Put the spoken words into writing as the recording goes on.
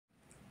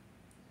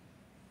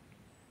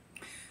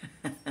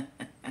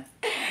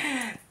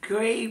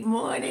Great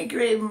morning,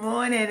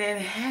 and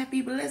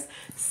happy blessed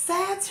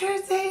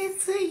Saturday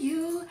to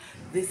you.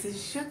 This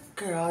is your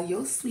girl,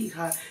 your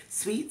sweetheart,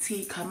 Sweet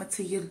Tea, coming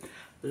to you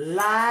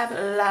live,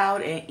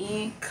 loud, and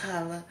in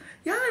color.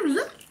 Y'all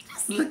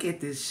just look at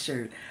this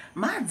shirt.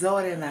 My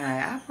daughter and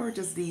I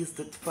purchased these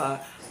for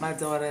my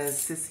daughter,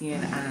 Sissy,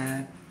 and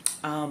I.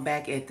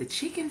 Back at the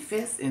Chicken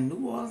Fest in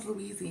New Orleans,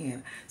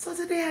 Louisiana. So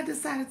today I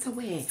decided to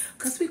wear it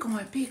because we're going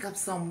to pick up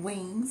some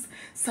wings,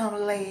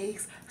 some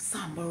legs,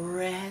 some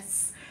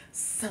breasts,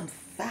 some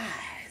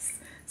thighs,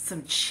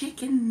 some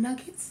chicken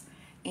nuggets,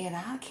 and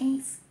our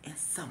cakes, and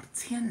some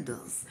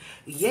tenders.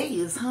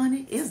 Yes,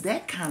 honey, it's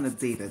that kind of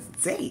day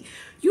today.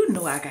 You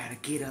know I got to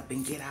get up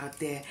and get out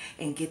there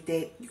and get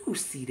that, you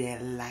see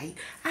that light.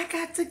 I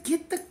got to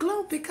get the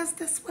glow because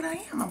that's what I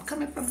am. I'm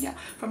coming from y'all,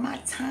 from my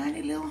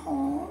tiny little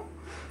home.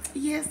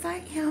 Yes,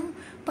 I am,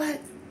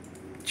 but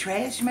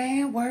trash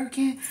man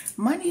working,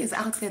 money is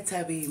out there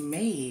to be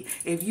made.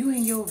 If you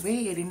in your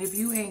bed and if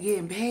you ain't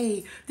getting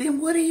paid,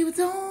 then what are you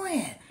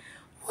doing?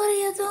 What are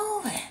you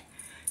doing?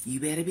 You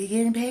better be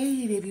getting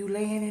paid if you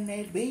laying in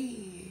that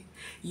bed.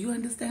 You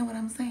understand what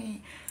I'm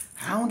saying?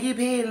 I don't get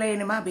paid laying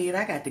in my bed.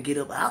 I got to get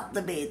up out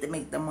the bed to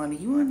make the money.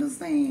 You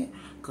understand?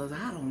 Because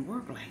I don't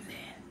work like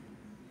that.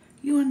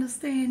 You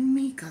understand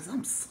me? Because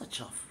I'm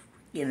such a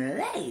freaking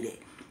lady.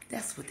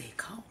 That's what they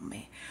call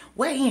me.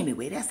 Well,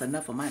 anyway, that's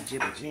enough of my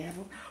jibber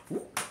jabber.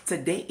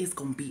 Today is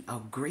going to be a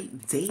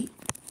great day.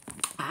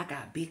 I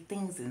got big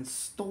things in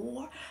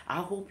store. I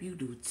hope you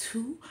do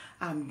too.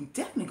 I'm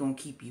definitely going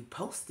to keep you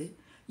posted.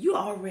 You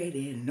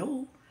already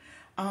know.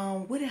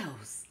 What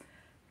else?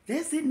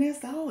 That's it, and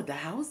that's all. The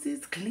house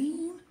is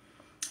clean.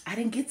 I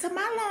didn't get to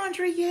my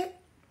laundry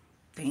yet.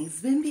 Things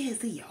been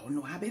busy. Y'all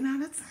know I've been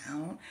out of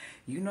town.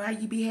 You know how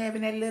you be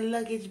having that little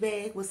luggage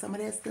bag with some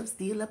of that stuff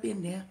still up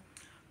in there.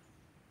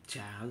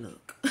 Child,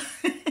 look.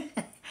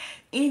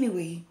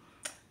 Anyway,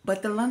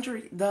 but the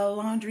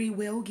laundry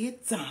will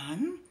get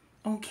done,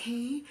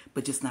 okay?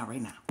 But just not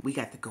right now. We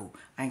got to go.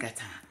 I ain't got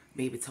time.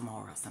 Maybe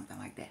tomorrow or something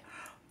like that.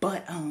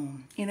 But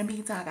in the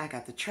meantime, I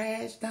got the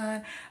trash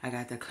done. I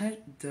got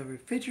the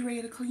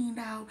refrigerator cleaned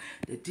out.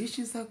 The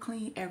dishes are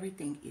clean.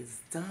 Everything is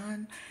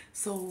done.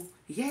 So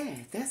yeah,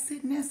 that's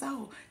it and that's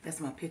all.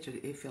 That's my picture.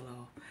 It fell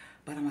off,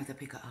 but I'm about to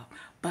pick her up.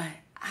 But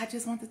I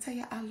just want to tell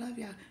you I love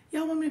y'all.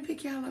 Y'all want me to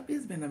pick y'all up?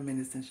 It's been a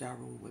minute since y'all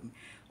rode with me.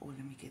 Oh,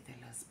 let me get that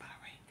little spot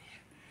right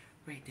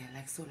there. Right there,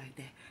 like so, like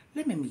that.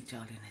 Let me meet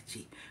y'all in the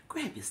Jeep.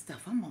 Grab your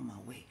stuff. I'm on my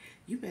way.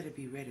 You better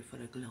be ready for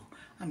the glow.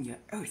 I'm your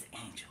earth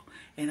angel,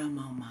 and I'm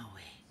on my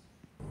way.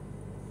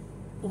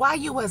 Why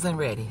you wasn't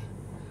ready?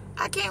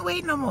 I can't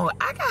wait no more.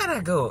 I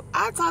gotta go.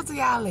 I'll talk to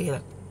y'all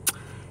later.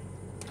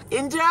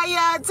 Enjoy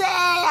your day.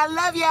 I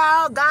love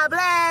y'all. God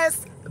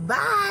bless.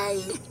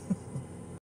 Bye.